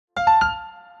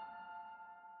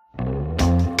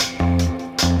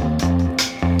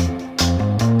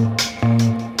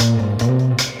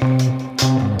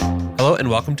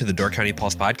welcome to the Door County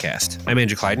Pulse podcast. I'm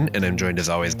Andrew Clyden, and I'm joined as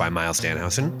always by Miles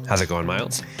Danhausen. How's it going,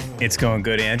 Miles? It's going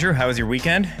good, Andrew. How was your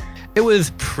weekend? It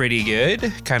was pretty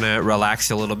good. Kind of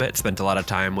relaxed a little bit. Spent a lot of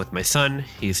time with my son.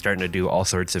 He's starting to do all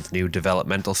sorts of new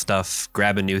developmental stuff,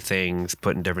 grabbing new things,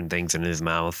 putting different things in his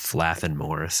mouth, laughing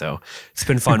more. So it's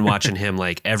been fun watching him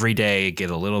like every day get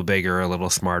a little bigger, a little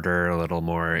smarter, a little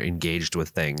more engaged with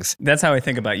things. That's how I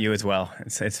think about you as well.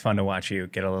 It's fun to watch you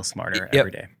get a little smarter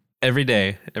every day. Every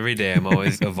day, I'm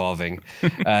always evolving.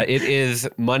 It is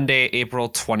Monday, April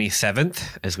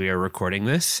 27th, as we are recording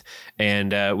this,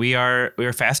 and we are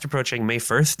fast approaching May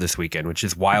 1st this weekend, which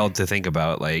is wild to think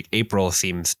about. Like April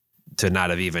seems to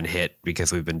not have even hit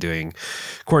because we've been doing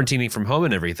quarantining from home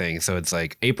and everything. So it's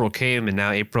like April came, and now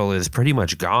April is pretty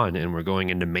much gone, and we're going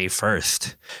into May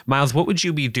 1st. Miles, what would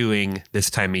you be doing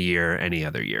this time of year any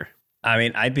other year? I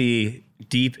mean, I'd be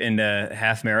deep into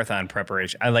half marathon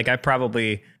preparation. I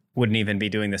probably wouldn't even be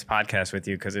doing this podcast with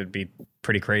you because it'd be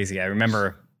pretty crazy. I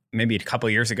remember maybe a couple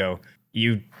of years ago,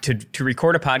 you to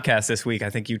record a podcast this week, I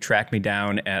think you tracked me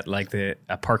down at like a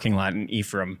parking lot in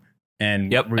Ephraim,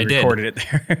 and we recorded it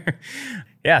there.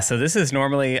 Yeah, so this is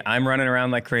normally I'm running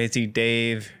around like crazy.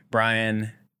 Dave,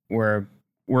 Brian, we're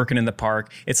working in the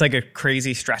park. It's like a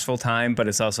crazy, stressful time, but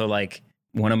it's also like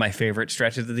one of my favorite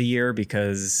stretches of the year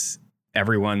because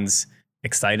everyone's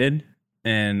excited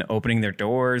and opening their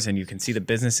doors, and you can see the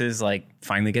businesses like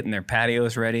finally getting their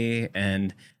patios ready.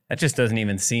 And that just doesn't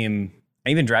even seem,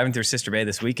 even driving through Sister Bay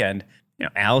this weekend,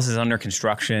 Al's is under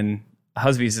construction,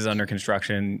 Husby's is under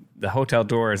construction, the hotel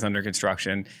door is under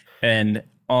construction, and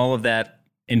all of that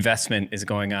investment is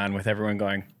going on with everyone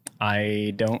going,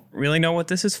 I don't really know what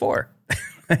this is for.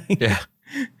 Yeah.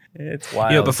 It's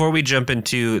wild. Before we jump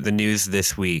into the news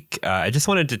this week, I just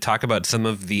wanted to talk about some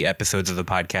of the episodes of the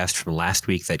podcast from last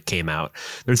week that came out.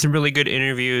 There's some really good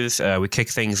interviews. We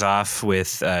kicked things off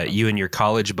with you and your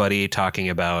college buddy talking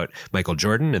about Michael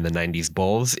Jordan and the 90s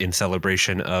Bulls in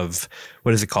celebration of,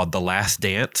 what is it called? The Last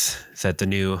Dance. Is that the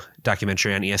new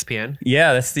documentary on ESPN?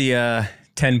 Yeah, that's the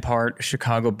 10-part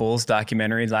Chicago Bulls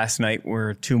documentary. Last night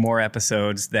were 2 more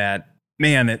episodes that,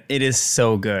 man, it is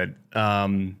so good.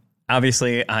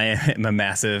 Obviously, I am a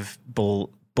massive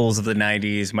Bulls of the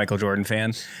 90s Michael Jordan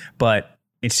fan, but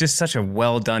it's just such a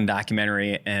well-done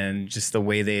documentary, and just the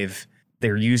way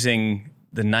they're using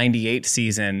the 98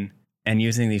 season and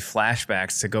using the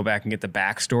flashbacks to go back and get the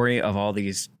backstory of all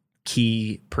these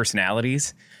key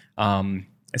personalities.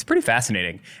 It's pretty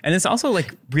fascinating. And it's also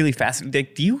like really fascinating.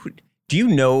 Like, do you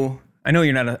know, I know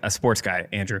you're not a sports guy,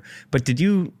 Andrew, but did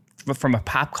you, from a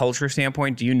pop culture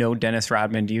standpoint, do you know Dennis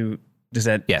Rodman?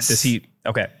 Yes. Does he?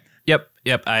 Okay. Yep.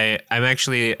 I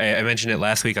mentioned it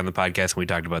last week on the podcast when we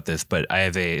talked about this, but I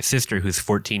have a sister who's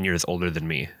 14 years older than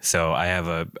me. So I have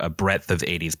a breadth of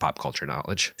 80s pop culture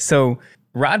knowledge. So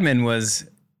Rodman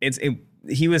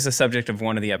he was a subject of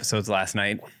one of the episodes last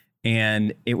night,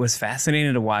 and it was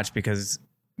fascinating to watch because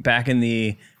back in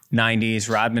the 90s,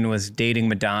 Rodman was dating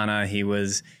Madonna. He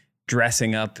was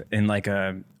dressing up in like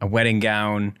a wedding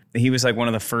gown. He was like one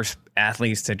of the first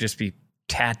athletes to just be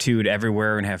tattooed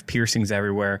everywhere and have piercings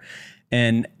everywhere.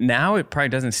 And now it probably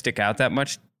doesn't stick out that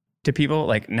much to people.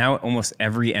 Like now almost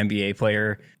every NBA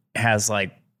player has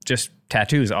like just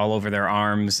tattoos all over their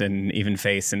arms and even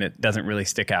face, and it doesn't really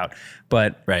stick out.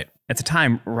 But right at the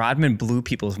time, Rodman blew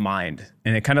people's mind,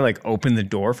 and it kind of like opened the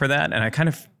door for that. And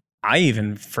I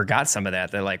even forgot some of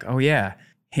that. They're like, oh yeah,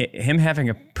 him having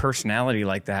a personality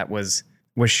like that was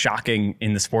shocking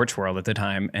in the sports world at the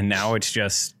time. And now it's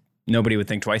just, nobody would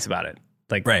think twice about it.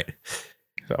 Right.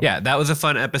 So. Yeah, that was a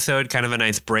fun episode, kind of a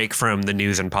nice break from the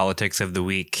news and politics of the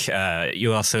week.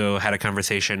 You also had a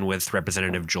conversation with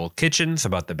Representative Joel Kitchens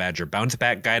about the Badger bounce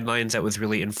back guidelines that was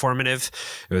really informative.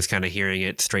 It was kind of hearing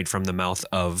it straight from the mouth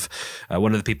of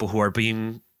one of the people who are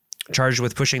being charged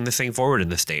with pushing this thing forward in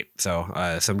the state.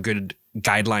 So some good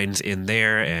guidelines in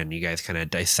there, and you guys kind of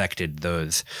dissected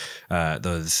those.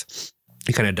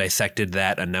 You kind of dissected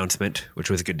that announcement, which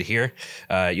was good to hear.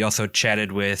 You also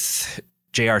chatted with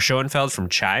J.R. Schoenfeld from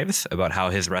Chives about how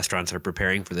his restaurants are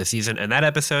preparing for the season. And that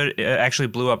episode actually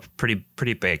blew up pretty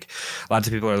big. Lots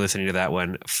of people are listening to that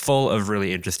one, full of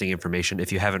really interesting information.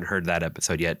 If you haven't heard that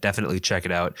episode yet, definitely check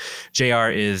it out. J.R.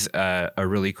 is a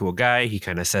really cool guy. He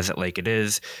kind of says it like it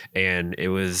is. And it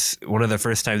was one of the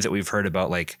first times that we've heard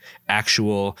about like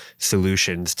actual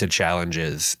solutions to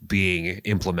challenges being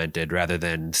implemented rather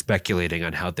than speculating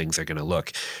on how things are going to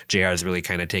look. J.R. is really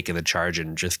kind of taking the charge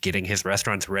and just getting his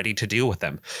restaurants ready to deal with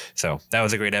them. So that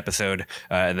was a great episode.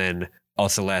 And then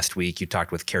Also last week, you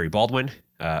talked with Carrie Baldwin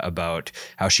about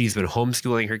how she's been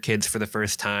homeschooling her kids for the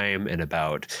first time and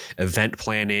about event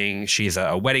planning. She's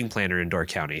a wedding planner in Door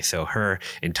County, so her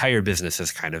entire business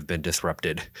has kind of been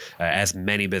disrupted, as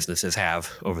many businesses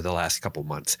have over the last couple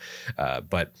months.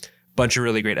 But bunch of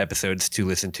really great episodes to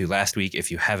listen to last week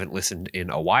if you haven't listened in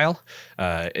a while.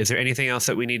 Is there anything else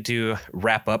that we need to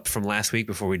wrap up from last week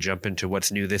before we jump into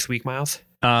what's new this week, Miles?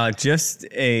 Just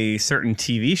a certain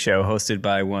TV show hosted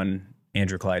by one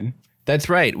Andrew Clyden. That's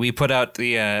right. We put out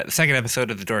the second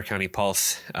episode of the Door County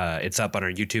Pulse. It's up on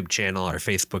our YouTube channel, our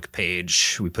Facebook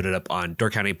page. We put it up on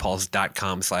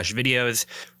doorcountypulse.com/videos.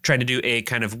 Trying to do a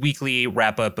kind of weekly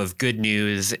wrap up of good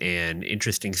news and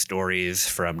interesting stories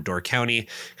from Door County,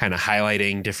 kind of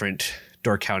highlighting different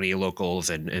Door County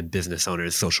locals and business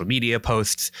owners' social media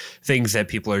posts, things that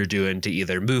people are doing to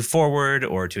either move forward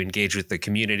or to engage with the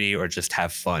community or just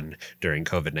have fun during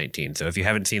COVID-19. So if you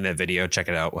haven't seen that video, check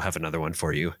it out. We'll have another one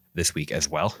for you this week as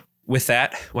well. With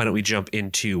that, why don't we jump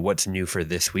into what's new for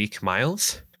this week,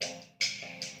 Miles?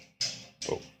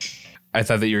 I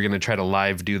thought that you were going to try to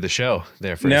live do the show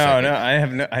there for a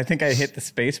second. No, I think I hit the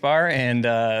space bar and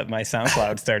my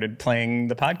SoundCloud started playing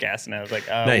the podcast and I was like,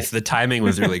 oh. Nice. The timing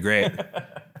was really great.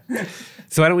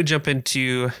 So why don't we jump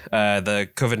into the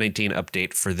COVID-19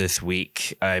 update for this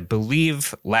week? I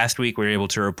believe last week we were able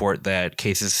to report that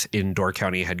cases in Door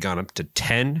County had gone up to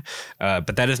 10,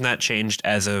 but that has not changed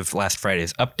as of last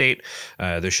Friday's update.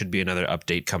 There should be another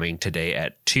update coming today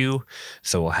at 2,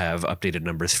 so we'll have updated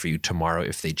numbers for you tomorrow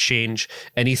if they change.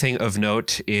 Anything of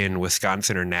note in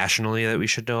Wisconsin or nationally that we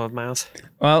should know of, Miles?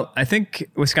 Well, I think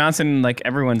Wisconsin, like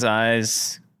everyone's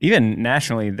eyes, even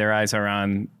nationally, their eyes are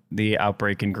on the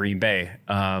outbreak in Green Bay.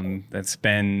 That's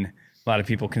been, a lot of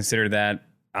people consider that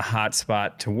a hot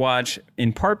spot to watch,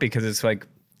 in part because it's like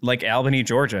Albany,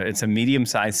 Georgia. It's a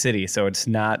medium-sized city, so it's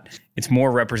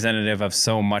more representative of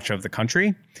so much of the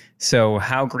country. So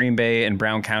how Green Bay and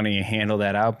Brown County handle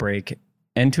that outbreak,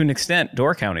 and to an extent,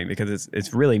 Door County, because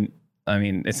it's really, I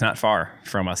mean, it's not far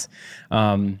from us.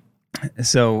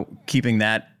 So keeping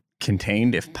that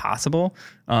contained, if possible,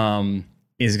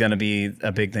 is going to be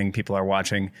a big thing people are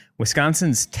watching.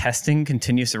 Wisconsin's testing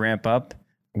continues to ramp up.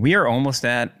 We are almost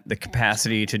at the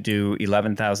capacity to do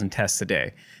 11,000 tests a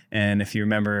day. And if you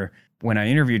remember, when I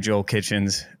interviewed Joel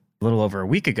Kitchens a little over a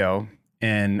week ago,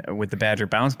 and with the Badger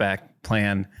Bounce Back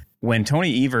plan, when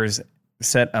Tony Evers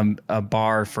set a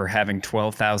bar for having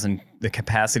 12,000, the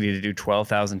capacity to do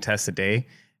 12,000 tests a day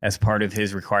as part of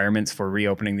his requirements for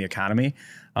reopening the economy,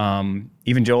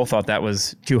 even Joel thought that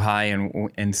was too high,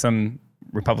 and some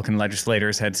Republican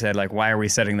legislators had said, like, why are we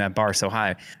setting that bar so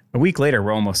high? A week later,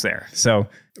 we're almost there. So,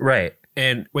 right.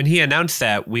 And when he announced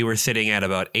that, we were sitting at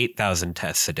about 8,000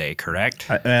 tests a day, correct?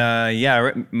 Yeah,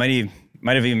 it might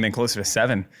have even been closer to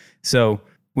 7. So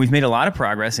we've made a lot of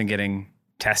progress in getting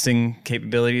testing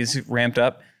capabilities ramped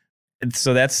up.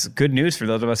 So that's good news for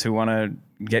those of us who want to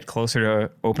get closer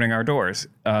to opening our doors.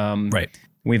 Right.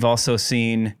 We've also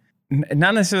seen,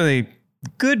 not necessarily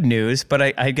good news, but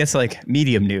I guess like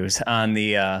medium news on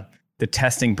the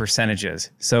testing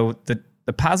percentages. So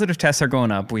the positive tests are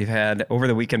going up. We've had, over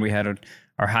the weekend, we had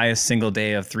our highest single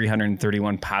day of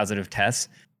 331 positive tests,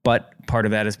 but part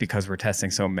of that is because we're testing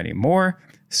so many more.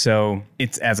 So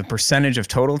it's, as a percentage of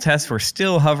total tests, we're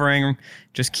still hovering,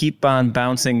 just keep on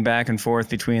bouncing back and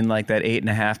forth between like that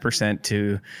 8.5%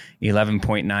 to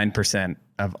 11.9%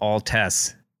 of all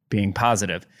tests being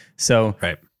positive. So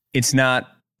right. It's not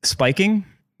spiking,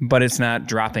 but it's not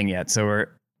dropping yet. So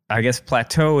I guess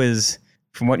plateau is,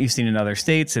 from what you've seen in other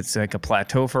states, it's like a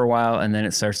plateau for a while, and then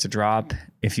it starts to drop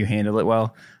if you handle it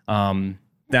well.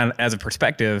 Now, as a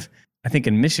perspective, I think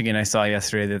in Michigan, I saw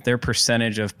yesterday that their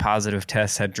percentage of positive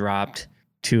tests had dropped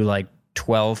to like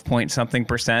 12 point something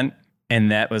percent.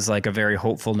 And that was like a very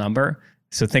hopeful number.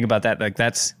 So think about that. Like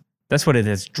that's what it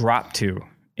has dropped to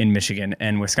in Michigan,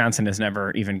 and Wisconsin has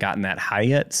never even gotten that high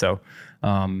yet. So,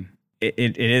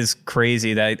 it is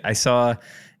crazy that I saw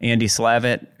Andy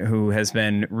Slavitt, who has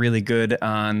been really good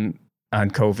on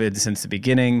COVID since the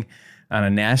beginning on a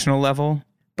national level,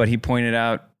 but he pointed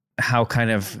out how kind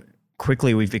of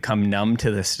quickly we've become numb to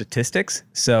the statistics.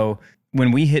 So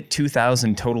when we hit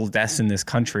 2,000 total deaths in this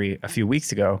country a few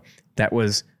weeks ago, that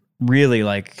was really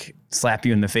like slap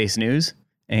you in the face news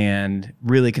and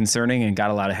really concerning and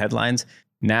got a lot of headlines.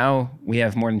 Now we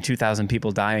have more than 2,000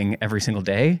 people dying every single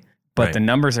day, but right. The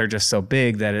numbers are just so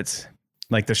big that it's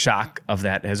like the shock of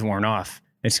that has worn off.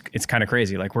 It's kind of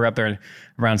crazy. Like we're up there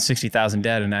around 60,000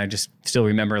 dead, and I just still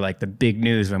remember like the big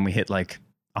news when we hit like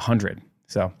 100.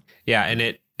 So yeah, and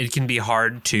it it can be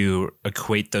hard to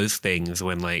equate those things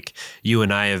when like you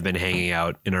and I have been hanging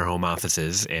out in our home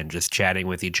offices and just chatting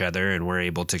with each other, and we're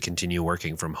able to continue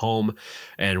working from home,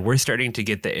 and we're starting to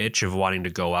get the itch of wanting to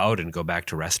go out and go back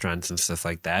to restaurants and stuff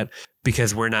like that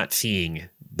because we're not seeing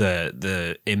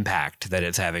the impact that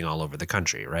it's having all over the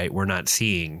country, right? We're not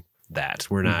seeing that.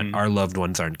 We're not, our loved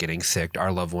ones aren't getting sick.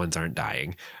 Our loved ones aren't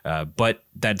dying. But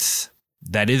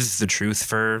that is the truth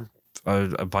for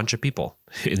a bunch of people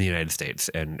in the United States.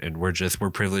 And we're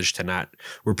privileged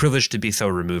to be so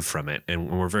removed from it.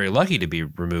 And we're very lucky to be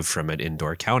removed from it in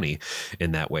Door County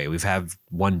in that way. We've had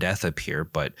one death up here,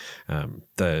 but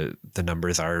the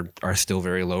numbers are still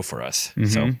very low for us.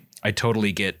 So I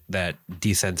totally get that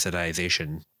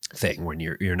desensitization thing when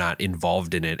you're not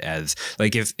involved in it. As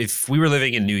like if we were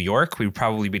living in New York, we would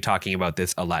probably be talking about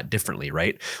this a lot differently,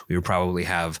 right? We would probably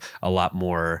have a lot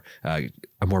more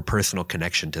a more personal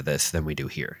connection to this than we do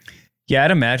here. Yeah,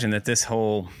 I'd imagine that this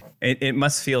whole it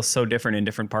must feel so different in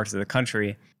different parts of the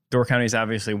country. Door County is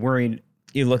obviously worried.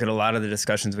 You look at a lot of the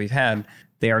discussions we've had,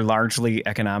 they are largely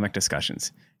economic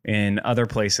discussions. In other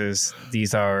places,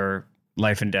 these are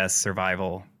life and death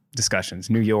survival discussions.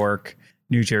 New York,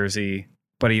 New Jersey,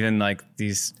 but even like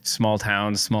these small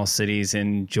towns, small cities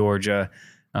in Georgia,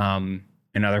 and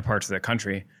other parts of the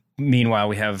country. Meanwhile,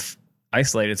 we have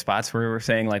isolated spots where we're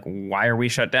saying like, why are we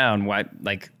shut down? Why,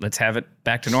 like, let's have it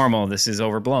back to normal. This is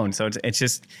overblown. So it's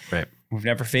just, right. We've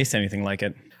never faced anything like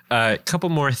it. A couple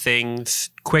more things,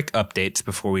 quick updates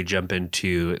before we jump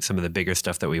into some of the bigger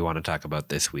stuff that we want to talk about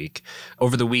this week.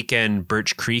 Over the weekend,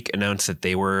 Birch Creek announced that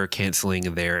they were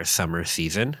canceling their summer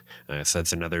season. So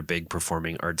that's another big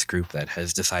performing arts group that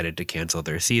has decided to cancel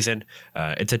their season.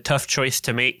 It's a tough choice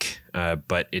to make,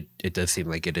 but it does seem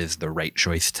like it is the right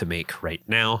choice to make right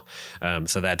now.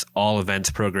 So that's all events,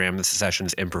 programs,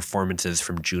 sessions, and performances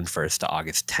from June 1st to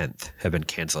August 10th have been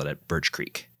canceled at Birch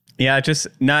Creek. Yeah, just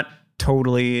not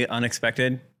totally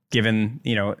unexpected, given,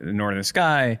 Northern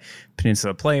Sky,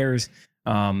 Peninsula Players,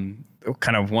 kind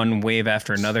of one wave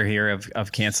after another here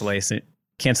of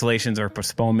cancellations or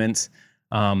postponements.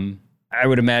 I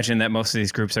would imagine that most of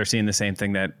these groups are seeing the same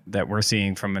thing that we're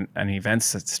seeing from an events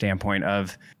standpoint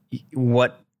of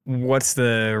what's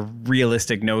the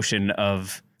realistic notion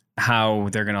of how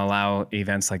they're going to allow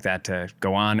events like that to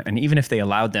go on. And even if they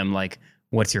allowed them, like,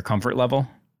 what's your comfort level?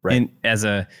 Right.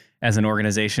 As an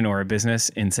organization or a business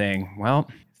in saying, well,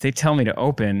 if they tell me to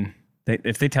open,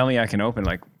 if they tell me I can open,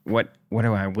 like what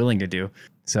am I willing to do?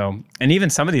 So, and even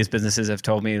some of these businesses have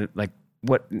told me like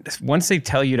once they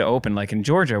tell you to open, like in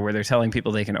Georgia where they're telling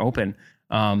people they can open,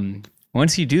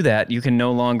 once you do that, you can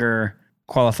no longer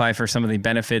qualify for some of the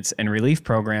benefits and relief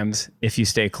programs if you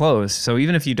stay closed. So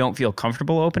even if you don't feel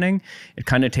comfortable opening, it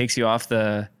kind of takes you off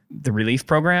the relief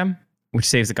program, which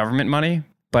saves the government money,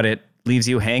 but it leaves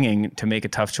you hanging to make a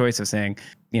tough choice of saying,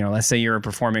 let's say you're a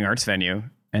performing arts venue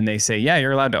and they say, yeah,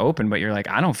 you're allowed to open, but you're like,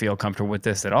 I don't feel comfortable with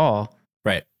this at all.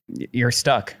 Right. You're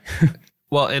stuck.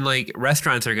 Well, and like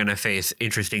restaurants are going to face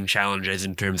interesting challenges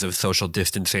in terms of social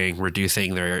distancing,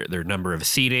 reducing their number of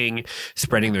seating,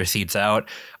 spreading their seats out.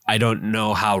 I don't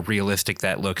know how realistic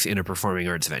that looks in a performing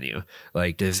arts venue.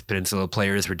 Like, does Peninsula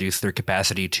Players reduce their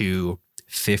capacity to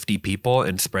 50 people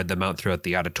and spread them out throughout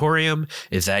the auditorium?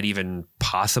 Is that even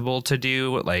possible to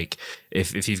do? Like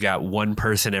if you've got one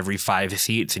person every 5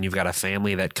 seats and you've got a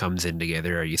family that comes in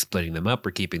together, are you splitting them up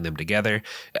or keeping them together?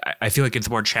 I feel like it's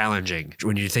more challenging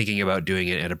when you're thinking about doing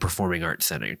it at a performing arts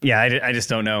center. Yeah, I just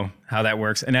don't know how that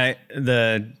works. And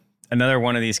another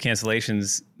one of these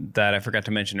cancellations that I forgot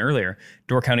to mention earlier,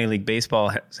 Door County League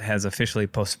Baseball has officially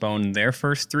postponed their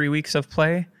first 3 weeks of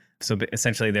play. So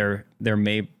essentially their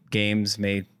May games,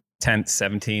 May 10th,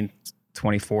 17th,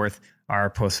 24th, are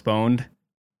postponed.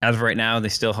 As of right now, they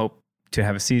still hope to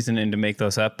have a season and to make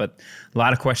those up, but a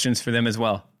lot of questions for them as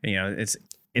well.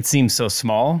 It seems so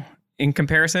small in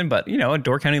comparison, but a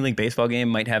Door County League baseball game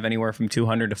might have anywhere from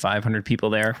 200 to 500 people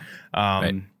there.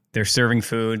 Right. They're serving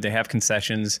food. They have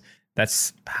concessions.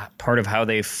 That's part of how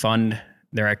they fund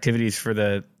their activities for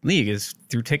the league is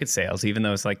through ticket sales, even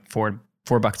though it's like $4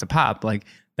 a pop. Like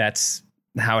that's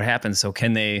how it happens. So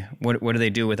can they, what do they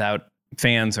do without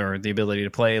fans or the ability to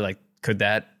play? Like, could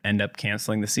that end up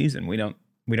canceling the season? We don't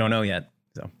know yet.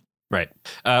 So. Right.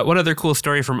 One other cool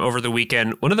story from over the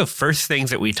weekend. One of the first things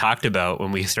that we talked about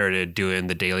when we started doing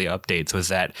the daily updates was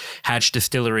that Hatch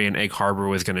Distillery in Egg Harbor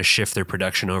was going to shift their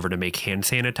production over to make hand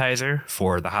sanitizer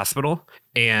for the hospital.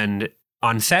 And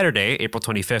on Saturday, April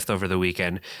 25th, over the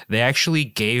weekend, they actually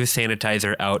gave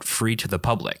sanitizer out free to the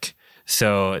public.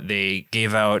 So they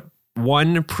gave out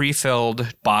one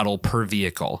pre-filled bottle per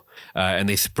vehicle. And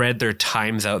they spread their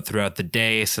times out throughout the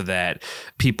day so that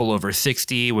people over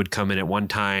 60 would come in at one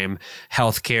time.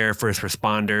 Healthcare, first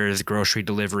responders, grocery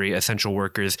delivery, essential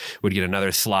workers would get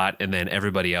another slot, and then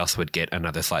everybody else would get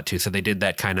another slot too. So they did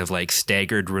that kind of like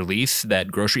staggered release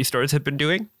that grocery stores have been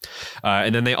doing.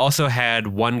 And then they also had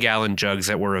 1-gallon jugs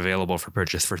that were available for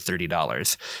purchase for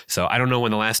 $30. So I don't know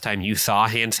when the last time you saw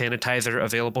hand sanitizer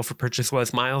available for purchase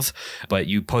was, Miles, but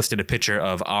you posted a picture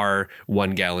of our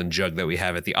 1-gallon jug that we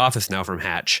have at the office now from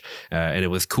Hatch. And it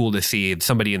was cool to see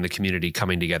somebody in the community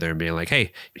coming together and being like,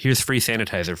 hey, here's free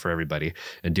sanitizer for everybody,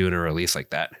 and doing a release like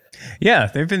that. Yeah,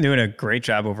 they've been doing a great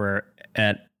job over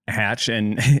at Hatch,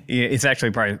 and it's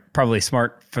actually probably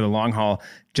smart for the long haul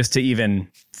just to even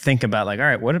think about like, all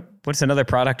right, what's another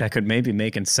product I could maybe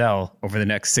make and sell over the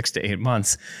next 6 to 8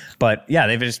 months? But yeah,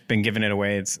 they've just been giving it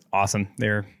away. It's awesome.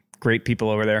 They're great people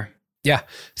over there. Yeah.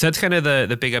 So that's kind of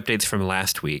the big updates from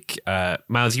last week.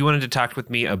 Miles, you wanted to talk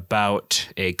with me about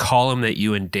a column that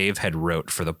you and Dave had wrote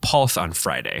for the Pulse on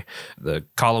Friday. The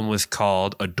column was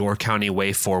called A Door County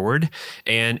Way Forward.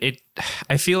 And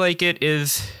I feel like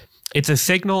it's a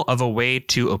signal of a way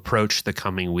to approach the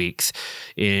coming weeks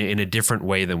in a different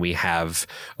way than we have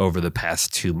over the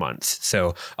past 2 months.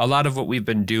 So a lot of what we've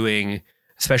been doing,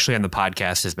 especially on the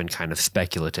podcast, has been kind of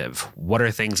speculative. What are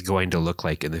things going to look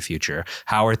like in the future?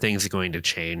 How are things going to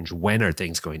change? When are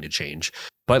things going to change?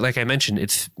 But like I mentioned,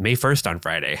 it's May 1st on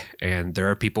Friday, and there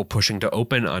are people pushing to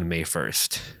open on May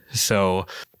 1st. So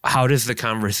how does the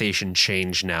conversation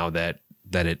change now that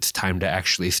it's time to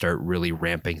actually start really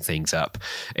ramping things up?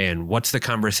 And what's the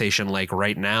conversation like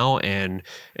right now? And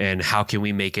how can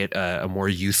we make it a more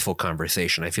useful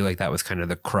conversation? I feel like that was kind of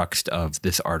the crux of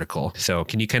this article. So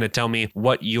can you kind of tell me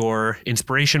what your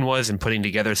inspiration was in putting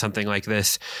together something like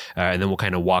this? And then we'll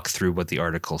kind of walk through what the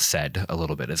article said a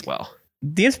little bit as well.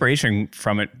 The inspiration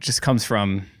from it just comes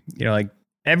from, like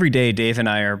every day, Dave and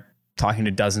I are talking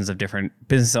to dozens of different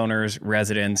business owners,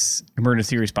 residents,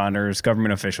 emergency responders,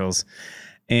 government officials,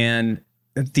 and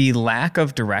the lack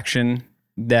of direction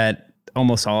that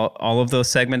almost all of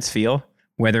those segments feel,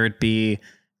 whether it be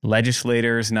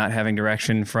legislators not having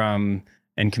direction from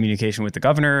and communication with the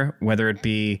governor, whether it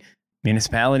be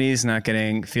municipalities not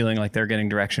feeling like they're getting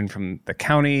direction from the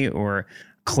county or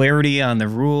clarity on the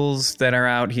rules that are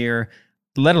out here,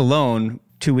 let alone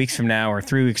 2 weeks from now or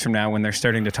 3 weeks from now when they're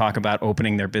starting to talk about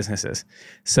opening their businesses.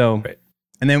 So, right.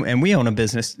 And we own a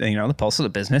business, the Pulse of the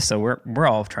business. So we're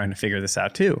all trying to figure this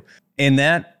out too. And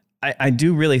that I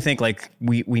do really think like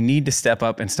we need to step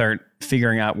up and start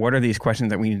figuring out what are these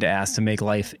questions that we need to ask to make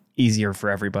life easier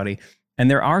for everybody. And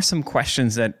there are some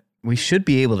questions that we should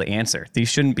be able to answer. These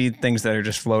shouldn't be things that are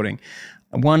just floating.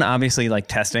 One, obviously, like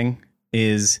testing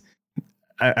is,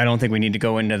 I don't think we need to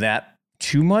go into that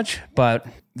too much, but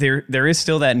there is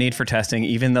still that need for testing,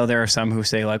 even though there are some who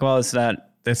say like, well,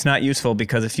 it's not useful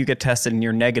because if you get tested and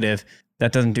you're negative,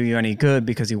 that doesn't do you any good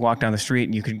because you walk down the street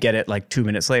and you could get it like 2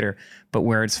 minutes later. But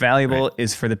where it's valuable right.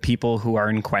 is for the people who are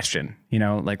in question.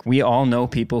 Like we all know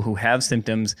people who have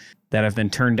symptoms that have been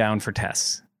turned down for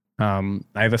tests. I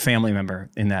have a family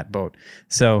member in that boat.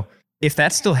 So if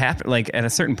that still happens, like at a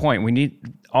certain point, we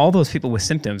need all those people with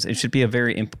symptoms. It should be a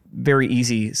very, very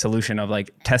easy solution of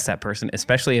like test that person,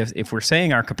 especially if we're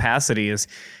saying our capacity is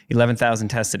 11,000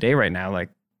 tests a day right now. Like,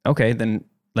 okay, then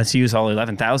let's use all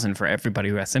 11,000 for everybody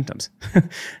who has symptoms. Right.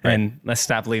 And let's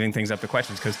stop leaving things up to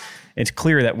questions because it's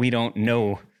clear that we don't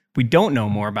know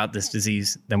more about this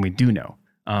disease than we do know.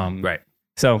 Right.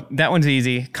 So that one's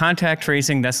easy. Contact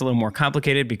tracing, that's a little more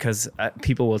complicated because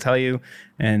people will tell you,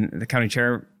 and the county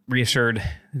chair reassured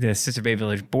the Sister Bay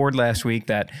Village board last week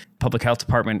that public health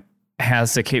department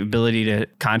has the capability to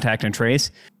contact and trace.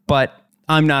 But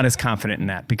I'm not as confident in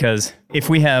that because if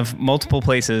we have multiple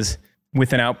places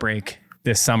with an outbreak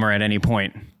this summer at any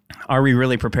point, are we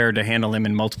really prepared to handle them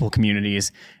in multiple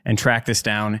communities and track this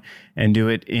down and do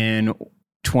it in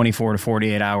 24 to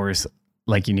 48 hours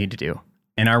like you need to do?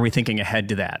 And are we thinking ahead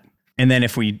to that? And then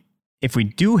if we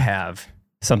do have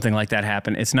something like that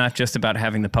happen, it's not just about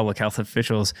having the public health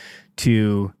officials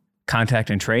to contact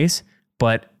and trace,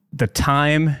 but the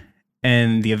time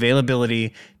and the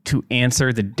availability to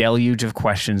answer the deluge of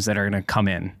questions that are going to come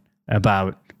in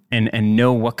about and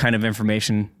know what kind of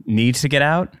information needs to get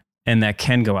out and that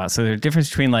can go out. So there's a difference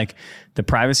between like the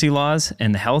privacy laws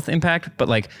and the health impact, but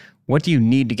like what do you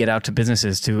need to get out to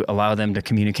businesses to allow them to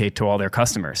communicate to all their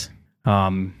customers?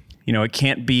 It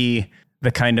can't be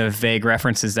the kind of vague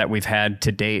references that we've had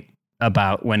to date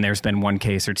about when there's been 1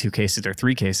 case or 2 cases or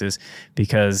 3 cases,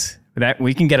 because that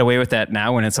we can get away with that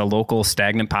now when it's a local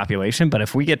stagnant population. But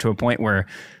if we get to a point where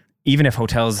even if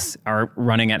hotels are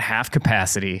running at half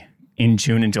capacity in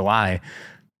June and July,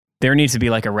 there needs to be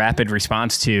like a rapid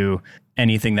response to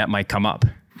anything that might come up.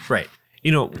 Right.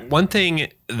 One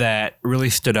thing that really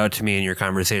stood out to me in your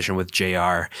conversation with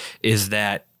JR is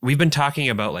that we've been talking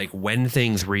about like when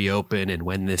things reopen and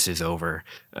when this is over.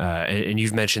 And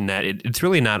you've mentioned that it's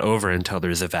really not over until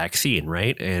there's a vaccine,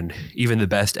 right? And even the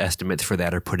best estimates for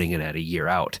that are putting it at a year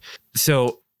out.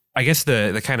 So I guess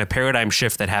the kind of paradigm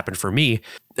shift that happened for me,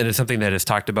 and it's something that is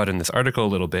talked about in this article a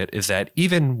little bit, is that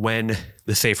even when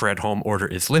the safer at home order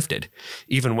is lifted,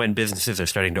 even when businesses are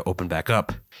starting to open back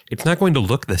up, it's not going to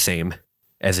look the same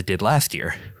as it did last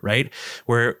year, right?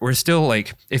 We're still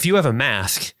like, if you have a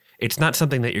mask, it's not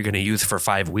something that you're going to use for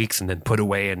 5 weeks and then put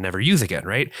away and never use again,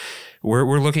 right?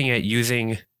 We're looking at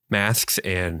using masks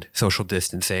and social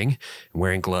distancing, and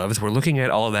wearing gloves. We're looking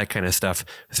at all of that kind of stuff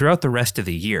throughout the rest of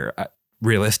the year,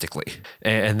 realistically.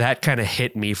 And that kind of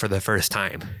hit me for the first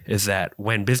time, is that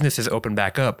when businesses open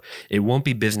back up, it won't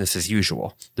be business as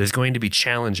usual. There's going to be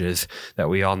challenges that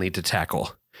we all need to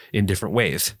tackle in different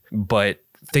ways, but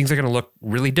things are going to look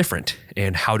really different.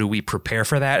 And how do we prepare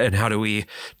for that? And how do we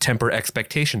temper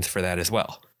expectations for that as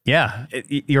well? Yeah,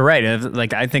 you're right.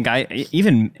 Like, I think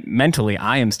even mentally,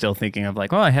 I am still thinking of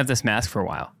like, oh, I have this mask for a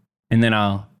while, and then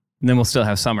we'll still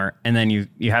have summer. And then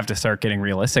you have to start getting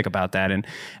realistic about that. And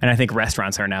I think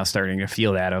restaurants are now starting to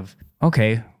feel that of,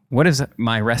 okay, what is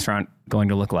my restaurant going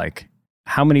to look like?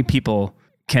 How many people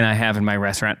can I have in my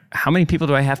restaurant? How many people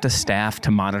do I have to staff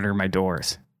to monitor my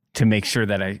doors to make sure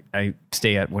that I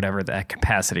stay at whatever that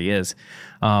capacity is?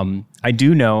 I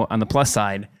do know on the plus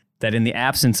side that in the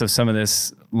absence of some of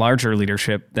this larger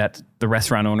leadership, that the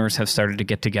restaurant owners have started to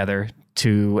get together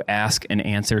to ask and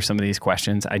answer some of these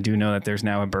questions. I do know that there's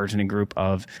now a burgeoning group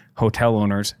of hotel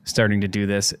owners starting to do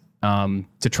this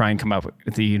to try and come up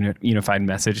with the unified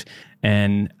message.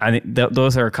 And I think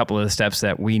those are a couple of the steps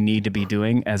that we need to be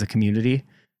doing as a community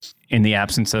in the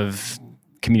absence of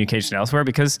communication elsewhere.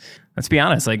 Because let's be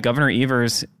honest, like Governor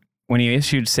Evers, when he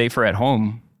issued Safer at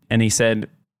Home and he said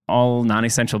all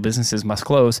non-essential businesses must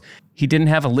close, he didn't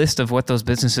have a list of what those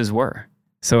businesses were.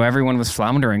 So everyone was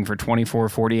floundering for 24,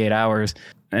 48 hours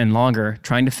and longer,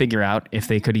 trying to figure out if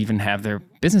they could even have their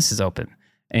businesses open.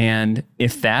 And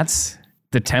if that's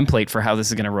the template for how this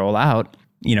is going to roll out,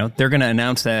 they're going to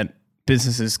announce that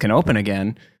businesses can open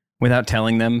again without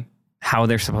telling them how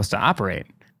they're supposed to operate.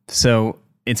 So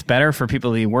it's better for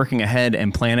people to be working ahead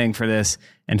and planning for this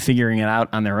and figuring it out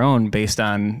on their own based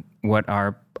on what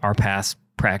our past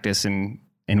practice in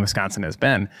Wisconsin has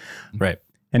been. Right.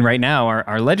 And right now,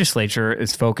 our legislature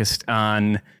is focused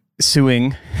on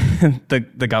suing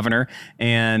the governor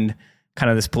and kind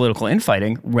of this political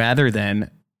infighting rather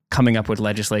than coming up with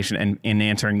legislation and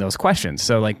answering those questions.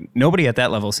 So like nobody at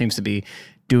that level seems to be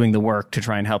doing the work to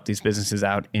try and help these businesses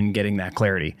out in getting that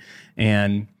clarity.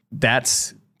 And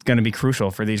that's going to be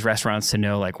crucial for these restaurants to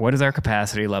know, like, what is our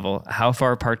capacity level? How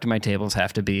far apart do my tables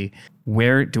have to be?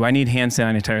 Where do I need hand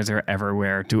sanitizer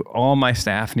everywhere? Do all my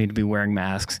staff need to be wearing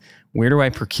masks? Where do I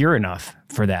procure enough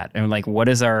for that? And like, what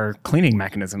is our cleaning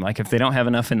mechanism? Like, if they don't have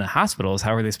enough in the hospitals,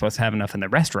 how are they supposed to have enough in the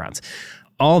restaurants?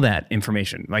 All that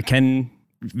information. Like, can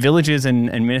villages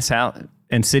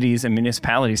and cities and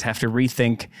municipalities have to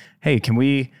rethink, hey, can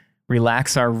we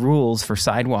relax our rules for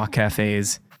sidewalk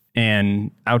cafes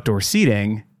and outdoor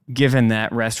seating, given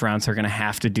that restaurants are going to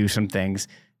have to do some things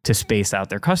to space out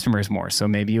their customers more? So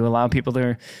maybe you allow people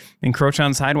to encroach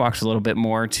on sidewalks a little bit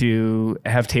more, to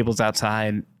have tables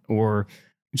outside, or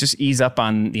just ease up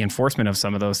on the enforcement of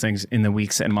some of those things in the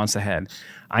weeks and months ahead.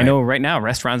 I know right now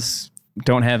restaurants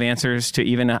don't have answers to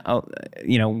even,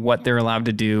 what they're allowed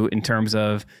to do in terms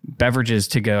of beverages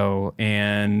to go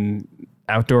and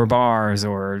outdoor bars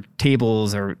or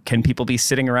tables, or can people be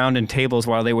sitting around in tables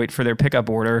while they wait for their pickup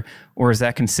order, or is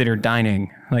that considered dining?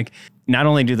 Like, not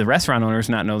only do the restaurant owners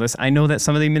not know this, I know that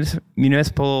some of the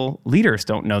municipal leaders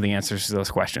don't know the answers to those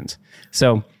questions.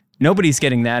 So nobody's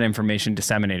getting that information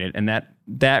disseminated, and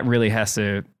that really has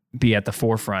to be at the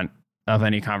forefront of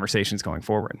any conversations going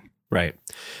forward. Right.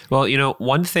 Well,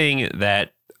 one thing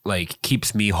that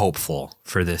keeps me hopeful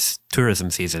for this tourism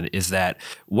season is that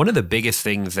one of the biggest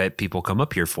things that people come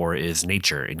up here for is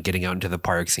nature and getting out into the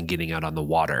parks and getting out on the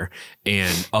water.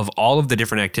 And of all of the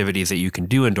different activities that you can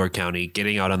do in Door County,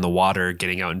 getting out on the water,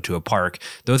 getting out into a park,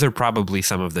 those are probably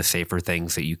some of the safer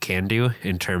things that you can do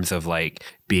in terms of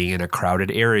being in a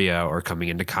crowded area or coming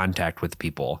into contact with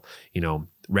people.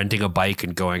 Renting a bike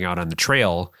and going out on the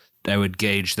trail, I would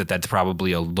gauge that that's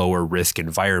probably a lower risk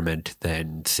environment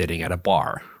than sitting at a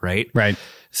bar, right? Right.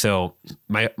 So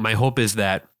my hope is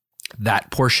that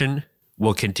portion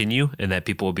will continue and that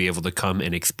people will be able to come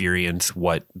and experience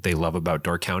what they love about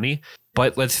Door County.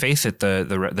 But let's face it,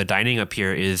 the dining up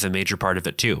here is a major part of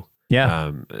it too.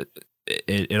 Yeah.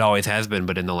 It always has been,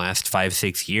 but in the last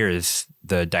 5-6 years,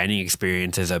 the dining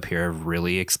experiences up here have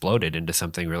really exploded into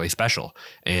something really special.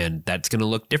 And that's going to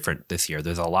look different this year.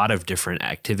 There's a lot of different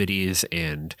activities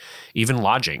and even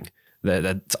lodging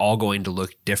that's all going to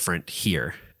look different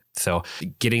here. So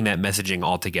getting that messaging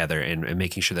all together and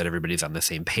making sure that everybody's on the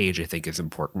same page, I think, is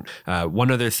important.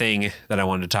 One other thing that I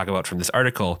wanted to talk about from this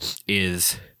article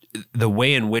is the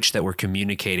way in which that we're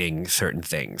communicating certain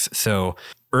things. So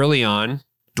early on,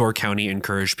 Door County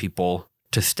encouraged people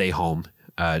to stay home,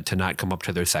 to not come up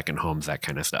to their second homes, that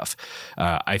kind of stuff.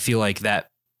 I feel like that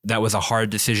was a hard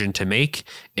decision to make,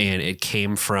 and it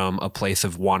came from a place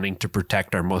of wanting to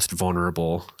protect our most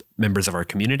vulnerable members of our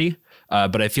community.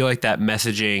 But I feel like that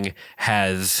messaging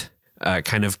has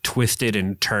kind of twisted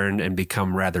and turned and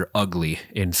become rather ugly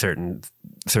in certain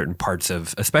parts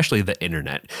of, especially the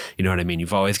internet. You know what I mean?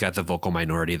 You've always got the vocal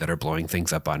minority that are blowing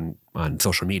things up on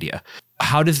social media.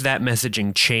 How does that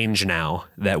messaging change now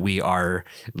that we are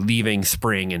leaving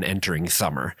spring and entering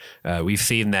summer? We've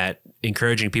seen that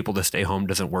encouraging people to stay home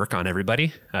doesn't work on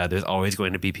everybody. There's always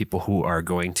going to be people who are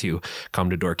going to come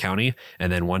to Door County.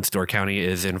 And then once Door County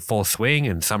is in full swing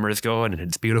and summer is going and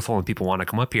it's beautiful and people want to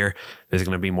come up here, there's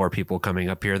going to be more people coming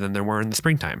up here than there were in the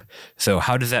springtime. So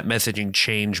how does that messaging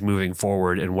change moving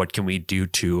forward, and what can we do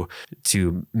to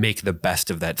make the best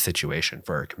of that situation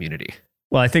for our community?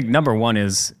 Well, I think number one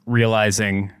is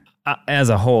realizing as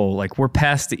a whole, like, we're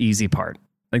past the easy part.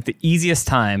 Like, the easiest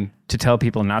time to tell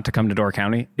people not to come to Door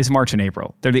County is March and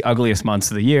April. They're the ugliest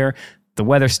months of the year. The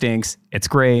weather stinks. It's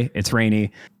gray. It's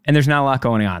rainy. And there's not a lot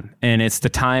going on. And it's the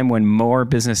time when more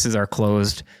businesses are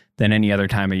closed than any other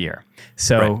time of year.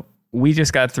 So we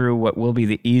just got through what will be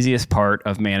the easiest part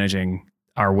of managing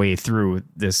our way through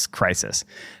this crisis.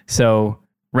 So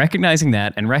recognizing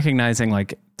that, and recognizing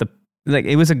like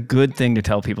it was a good thing to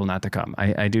tell people not to come.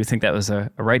 I do think that was a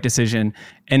right decision.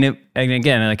 And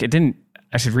again, like, it didn't,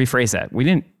 I should rephrase that. We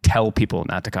didn't tell people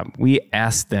not to come. We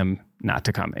asked them not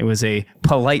to come. It was a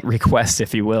polite request,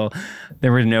 if you will.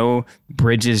 There were no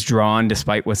bridges drawn,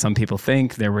 despite what some people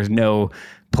think. There was no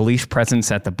police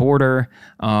presence at the border.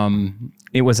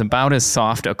 It was about as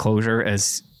soft a closure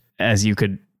as you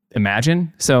could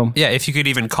imagine. So yeah, if you could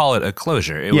even call it a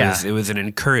closure, it was an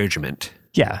encouragement.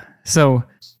 Yeah. So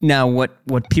now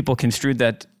what people construed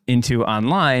that into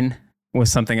online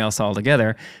was something else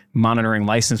altogether. Monitoring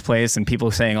license plates and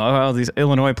people saying, oh, these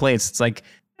Illinois plates. It's like,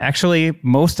 actually,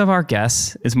 most of our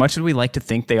guests, as much as we like to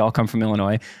think they all come from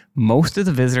Illinois, most of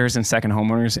the visitors and second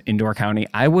homeowners in Door County,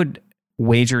 I would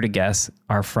wager to guess,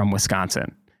 are from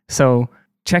Wisconsin. So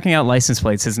checking out license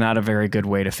plates is not a very good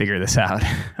way to figure this out.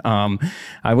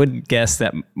 I would guess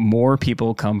that more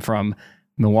people come from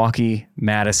Milwaukee,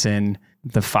 Madison,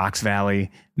 the Fox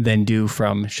Valley than do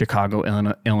from Chicago,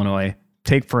 Illinois.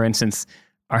 Take, for instance,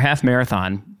 our half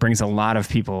marathon brings a lot of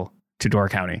people to Door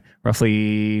County,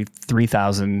 roughly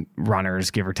 3,000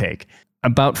 runners, give or take.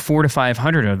 About 400 to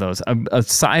 500 of those, a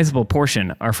sizable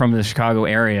portion, are from the Chicago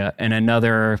area, and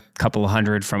another couple of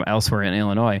hundred from elsewhere in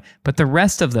Illinois. But the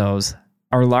rest of those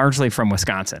are largely from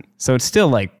Wisconsin. So it's still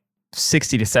like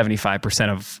 60 to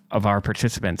 75% of our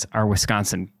participants are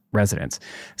Wisconsin residents.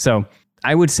 So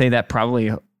I would say that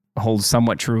probably holds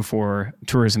somewhat true for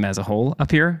tourism as a whole up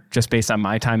here, just based on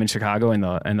my time in Chicago and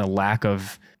the lack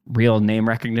of real name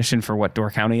recognition for what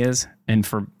Door County is, and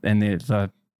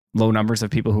the low numbers of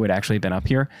people who had actually been up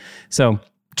here. So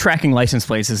tracking license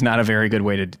plates is not a very good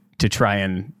way to try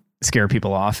and scare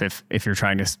people off if you're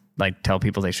trying to like tell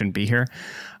people they shouldn't be here.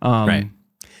 Right.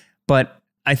 But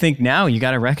I think now you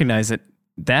got to recognize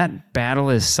that battle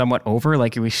is somewhat over.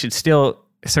 Like, we should still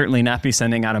certainly not be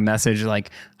sending out a message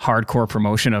like hardcore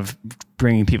promotion of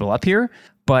bringing people up here,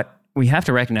 but we have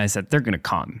to recognize that they're going to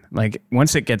come. Like,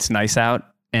 once it gets nice out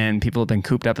and people have been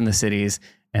cooped up in the cities,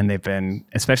 and they've been,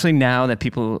 especially now that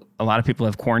a lot of people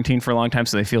have quarantined for a long time,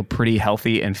 so they feel pretty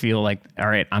healthy and feel like, all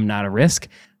right, I'm not a risk.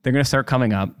 They're going to start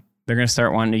coming up. They're going to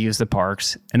start wanting to use the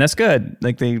parks, and that's good.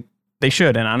 Like, they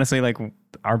should. And honestly, like,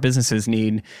 our businesses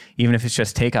need, even if it's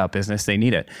just takeout business, they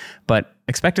need it. But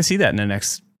expect to see that in the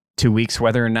next 2 weeks,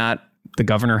 whether or not the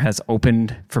governor has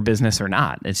opened for business or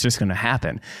not. It's just going to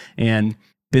happen. And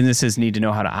businesses need to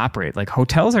know how to operate. Like,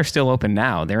 hotels are still open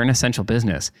now. They're an essential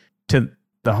business. To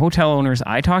the hotel owners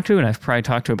I talked to, and I've probably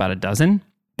talked to about a dozen,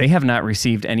 they have not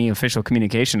received any official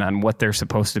communication on what they're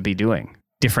supposed to be doing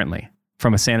differently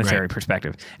from a sanitary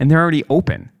perspective. And they're already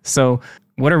open. So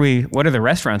what are the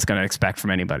restaurants going to expect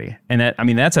from anybody? And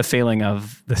that's a failing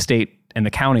of the state and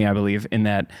the county, I believe, in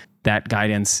that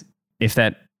guidance.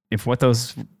 If what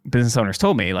those business owners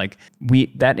told me, like,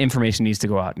 that information needs to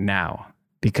go out now.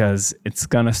 because it's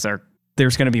going to start.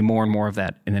 There's going to be more and more of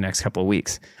that in the next couple of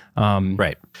weeks.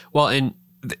 Right. Well, and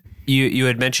you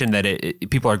had mentioned that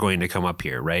people are going to come up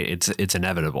here, right? It's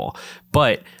inevitable.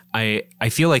 But I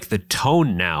feel like the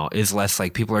tone now is less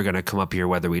like people are going to come up here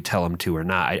whether we tell them to or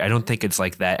not. I don't think it's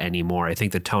like that anymore. I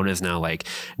think the tone is now like,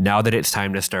 now that it's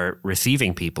time to start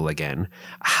receiving people again,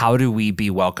 how do we be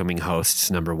welcoming hosts,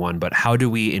 number one, but how do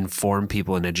we inform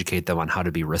people and educate them on how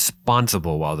to be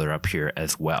responsible while they're up here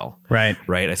as well? Right.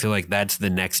 Right. I feel like that's the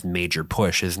next major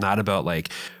push. Is not about like,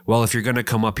 well, if you're going to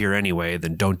come up here anyway,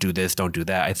 then don't do this, don't do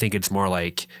that. I think it's more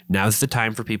like, now's the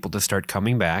time for people to start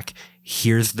coming back.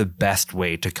 Here's the best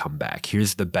way to come back.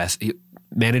 Here's the best.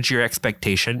 Manage your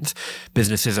expectations.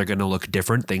 Businesses are going to look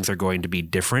different. Things are going to be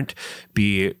different.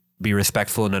 Be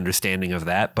respectful and understanding of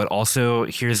that. But also,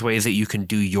 here's ways that you can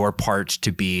do your part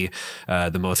to be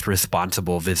the most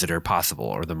responsible visitor possible,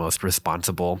 or the most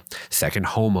responsible second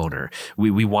homeowner.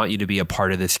 We want you to be a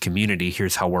part of this community.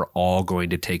 Here's how we're all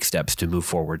going to take steps to move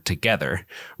forward together,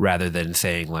 rather than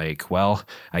saying like, well,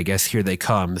 I guess here they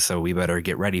come, so we better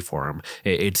get ready for them.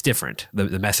 It's different.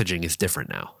 The messaging is different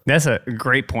now. That's a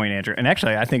great point, Andrew. And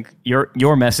actually, I think your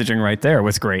messaging right there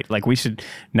was great. Like, we should,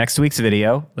 next week's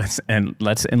video, let's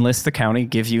enlist the county,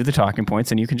 give you the talking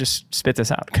points, and you can just spit this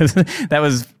out, because that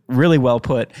was really well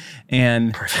put.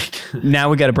 And perfect. Now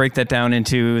we got to break that down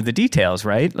into the details,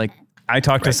 right? Like, I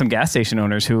talked to some gas station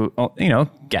owners who,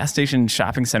 gas station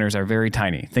shopping centers are very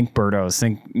tiny. Think Birdo's,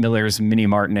 think Miller's Mini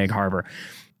Mart in Egg Harbor.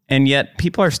 And yet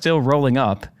people are still rolling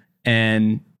up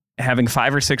and having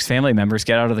 5 or 6 family members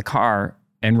get out of the car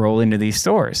and roll into these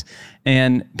stores.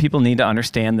 And people need to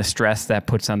understand the stress that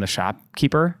puts on the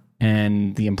shopkeeper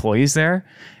and the employees there,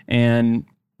 and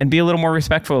be a little more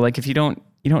respectful. Like, if you don't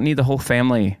need the whole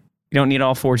family, you don't need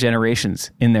all 4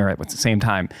 generations in there at the same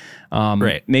time.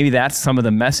 Right. Maybe that's some of the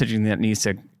messaging that needs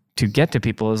to get to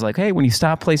people, is like, hey, when you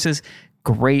stop places,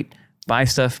 great, buy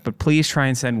stuff, but please try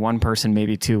and send 1 person,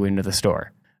 maybe 2 into the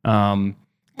store.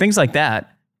 Things like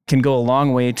that can go a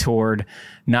long way toward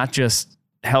not just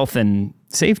health and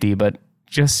safety, but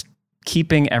just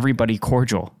keeping everybody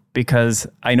cordial. Because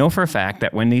I know for a fact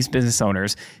that when these business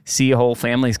owners see whole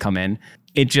families come in,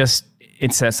 it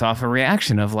sets off a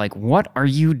reaction of like, what are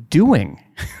you doing?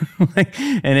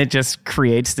 And it just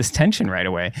creates this tension right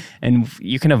away. And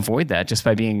you can avoid that just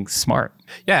by being smart.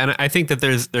 Yeah, and I think that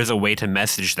there's a way to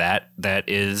message that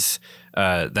is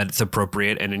that's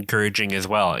appropriate and encouraging as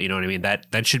well. You know what I mean?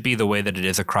 That should be the way that it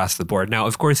is across the board. Now,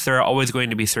 of course, there are always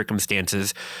going to be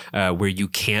circumstances where you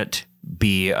can't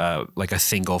be like a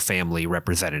single family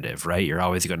representative, right? You're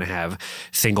always going to have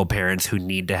single parents who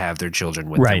need to have their children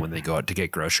with them when they go out to get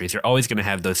groceries. You're always going to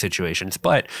have those situations.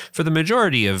 But for the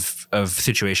majority of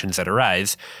situations that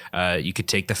arise, you could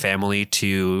take the family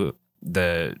to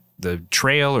the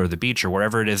trail or the beach or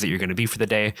wherever it is that you're going to be for the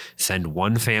day, send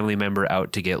 1 family member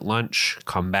out to get lunch,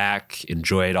 come back,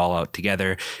 enjoy it all out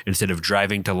together, instead of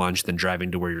driving to lunch, then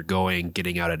driving to where you're going,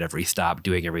 getting out at every stop,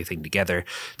 doing everything together.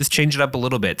 Just change it up a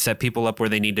little bit, set people up where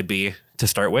they need to be to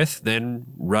start with, then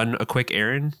run a quick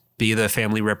errand, be the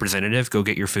family representative, go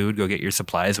get your food, go get your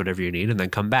supplies, whatever you need, and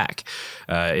then come back.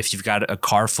 If you've got a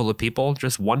car full of people,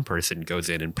 just 1 person goes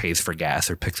in and pays for gas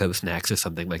or picks up snacks or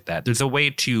something like that. There's a way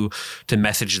to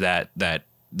message that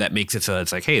makes it so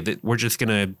it's like, hey, we're just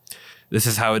gonna. This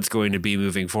is how it's going to be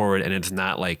moving forward, and it's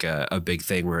not like a big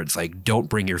thing where it's like, don't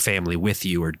bring your family with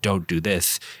you or don't do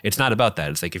this. It's not about that.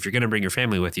 It's like, if you're going to bring your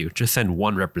family with you, just send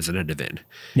 1 representative in.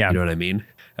 Yeah. You know what I mean?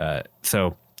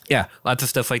 So yeah, lots of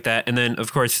stuff like that. And then,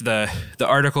 of course, the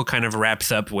article kind of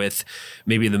wraps up with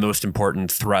maybe the most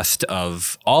important thrust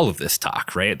of all of this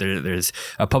talk, right? There's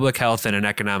a public health and an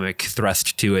economic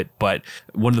thrust to it. But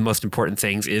one of the most important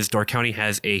things is Door County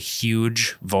has a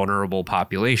huge vulnerable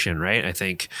population, right? I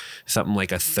think something like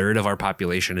 1/3 of our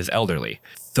population is elderly.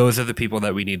 Those are the people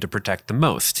that we need to protect the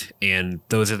most. And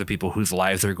those are the people whose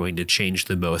lives are going to change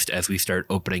the most as we start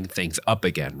opening things up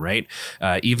again, right?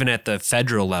 Even at the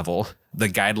federal level, the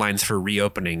guidelines for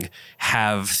reopening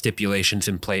have stipulations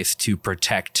in place to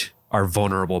protect our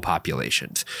vulnerable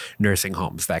populations, nursing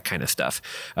homes, that kind of stuff.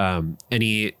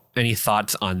 Any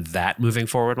thoughts on that moving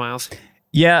forward, Miles?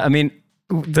 Yeah, I mean,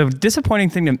 the disappointing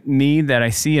thing to me that I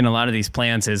see in a lot of these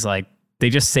plans is like, they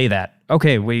just say that,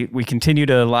 okay, we continue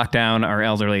to lock down our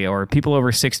elderly, or people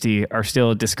over 60 are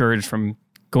still discouraged from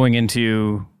going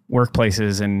into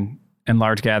workplaces and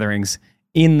large gatherings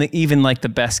in even like the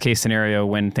best case scenario,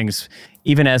 when things,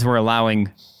 even as we're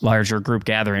allowing larger group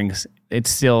gatherings, it's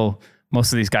still,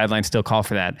 most of these guidelines still call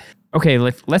for that. Okay,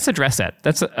 let's address that.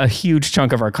 That's a huge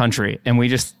chunk of our country. And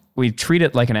we treat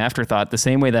it like an afterthought, the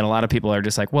same way that a lot of people are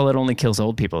just like, well, it only kills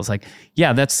old people. It's like,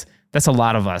 yeah, that's that's a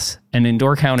lot of us. And in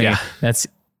Door County, that's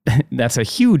a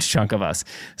huge chunk of us.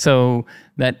 So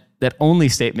that only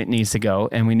statement needs to go,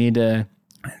 and we need to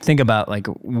think about like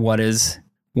what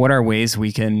are ways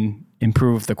we can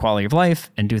improve the quality of life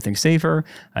and do things safer.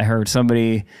 I heard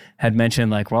somebody had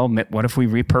mentioned like, well, what if we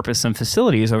repurpose some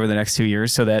facilities over the next 2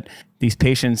 years so that these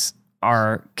patients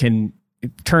can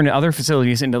turn other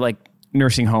facilities into like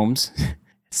nursing homes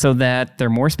so that they're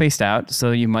more spaced out.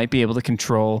 So you might be able to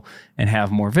control and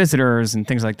have more visitors and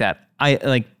things like that.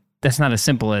 That's not as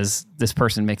simple as this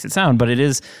person makes it sound, but it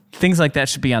is. Things like that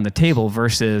should be on the table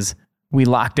versus we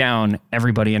lock down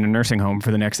everybody in a nursing home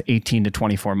for the next 18 to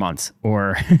 24 months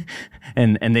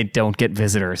and they don't get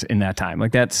visitors in that time.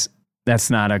 Like that's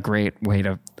not a great way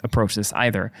to approach this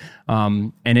either.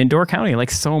 And in Door County,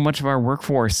 like so much of our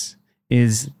workforce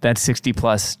is that 60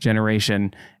 plus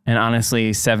generation, and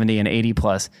honestly 70 and 80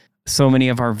 plus. So many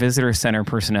of our visitor center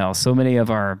personnel, so many of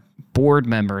our board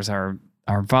members, our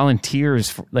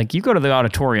volunteers, like you go to the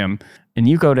auditorium and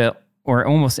you go to, or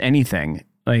almost anything,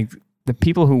 like the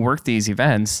people who work these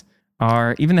events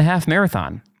are even the half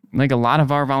marathon. Like a lot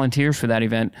of our volunteers for that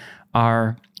event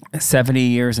are 70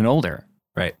 years and older.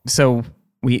 Right. So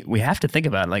we have to think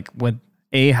about like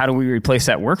how do we replace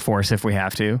that workforce if we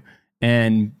have to?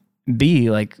 And B,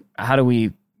 like how do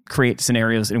we create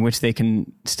scenarios in which they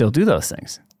can still do those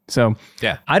things? So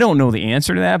yeah, I don't know the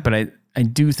answer to that, but I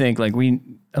do think like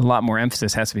a lot more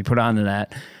emphasis has to be put onto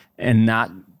that and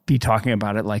not be talking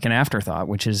about it like an afterthought,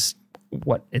 which is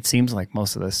what it seems like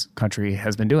most of this country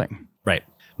has been doing. Right.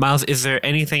 Miles, is there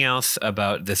anything else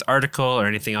about this article or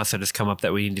anything else that has come up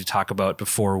that we need to talk about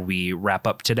before we wrap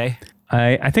up today?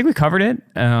 I think we covered it.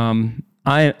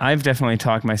 I've definitely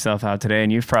talked myself out today,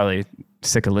 and you've probably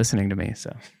sick of listening to me.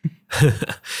 So,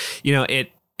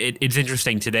 It's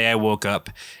interesting. Today I woke up,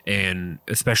 and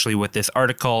especially with this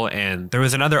article, and there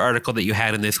was another article that you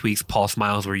had in this week's Pulse,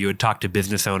 Miles, where you had talked to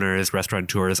business owners,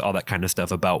 restaurateurs, all that kind of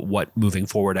stuff about what moving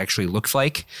forward actually looks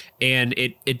like. And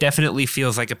it definitely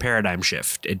feels like a paradigm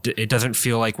shift. It doesn't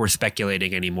feel like we're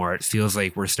speculating anymore. It feels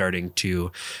like we're starting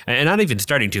to, and not even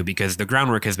starting to, because the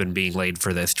groundwork has been being laid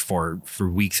for this for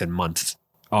weeks and months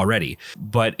already.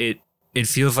 But it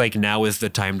feels like now is the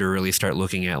time to really start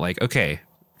looking at like, okay,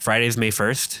 Friday's May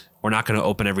 1st. We're not going to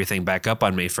open everything back up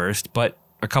on May 1st, but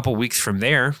a couple weeks from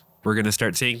there, we're going to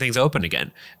start seeing things open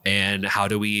again. And how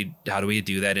do we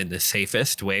do that in the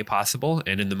safest way possible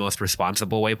and in the most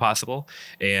responsible way possible?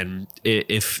 And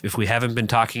if we haven't been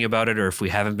talking about it, or if we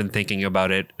haven't been thinking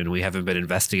about it, and we haven't been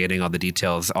investigating all the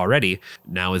details already,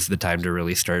 now is the time to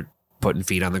really start putting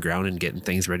feet on the ground and getting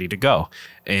things ready to go.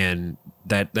 And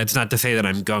that's not to say that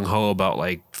I'm gung-ho about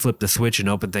like flip the switch and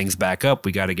open things back up.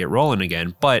 We got to get rolling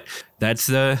again. But that's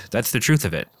the truth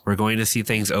of it. We're going to see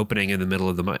things opening in the middle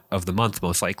of the month,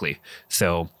 most likely.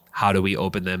 So how do we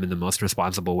open them in the most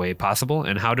responsible way possible?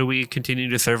 And how do we continue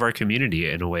to serve our community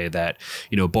in a way that,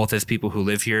 both as people who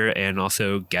live here and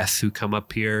also guests who come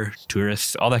up here,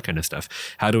 tourists, all that kind of stuff?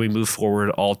 How do we move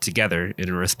forward all together in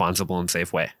a responsible and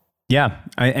safe way? Yeah,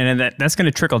 and that's going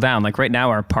to trickle down. Like right now,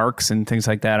 our parks and things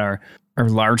like that are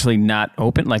largely not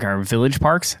open. Like our village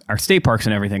parks, our state parks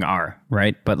and everything are,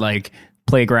 right? But like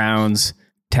playgrounds,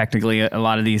 technically a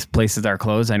lot of these places are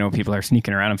closed. I know people are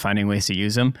sneaking around and finding ways to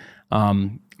use them.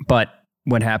 But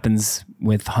what happens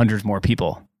with hundreds more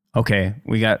people? Okay,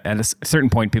 we got at a certain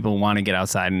point, people want to get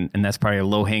outside, and that's probably a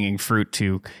low-hanging fruit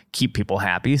to keep people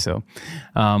happy. So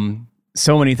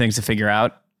many things to figure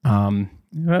out.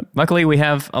 Luckily, we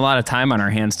have a lot of time on our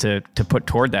hands to put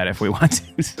toward that if we want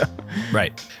to. So.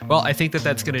 Right. Well, I think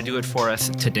that's going to do it for us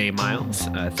today, Miles.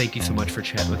 Thank you so much for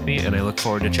chatting with me, and I look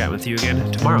forward to chatting with you again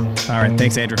tomorrow. All right.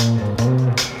 Thanks, Andrew.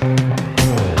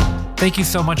 Thank you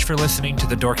so much for listening to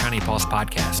the Door County Pulse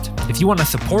podcast. If you want to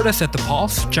support us at the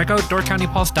Pulse, check out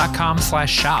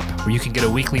doorcountypulse.com/shop, where you can get a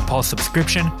weekly Pulse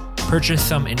subscription, purchase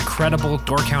some incredible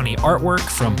Door County artwork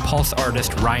from Pulse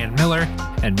artist Ryan Miller,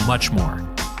 and much more.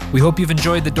 We hope you've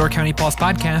enjoyed the Door County Pulse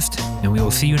podcast, and we will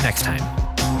see you next time.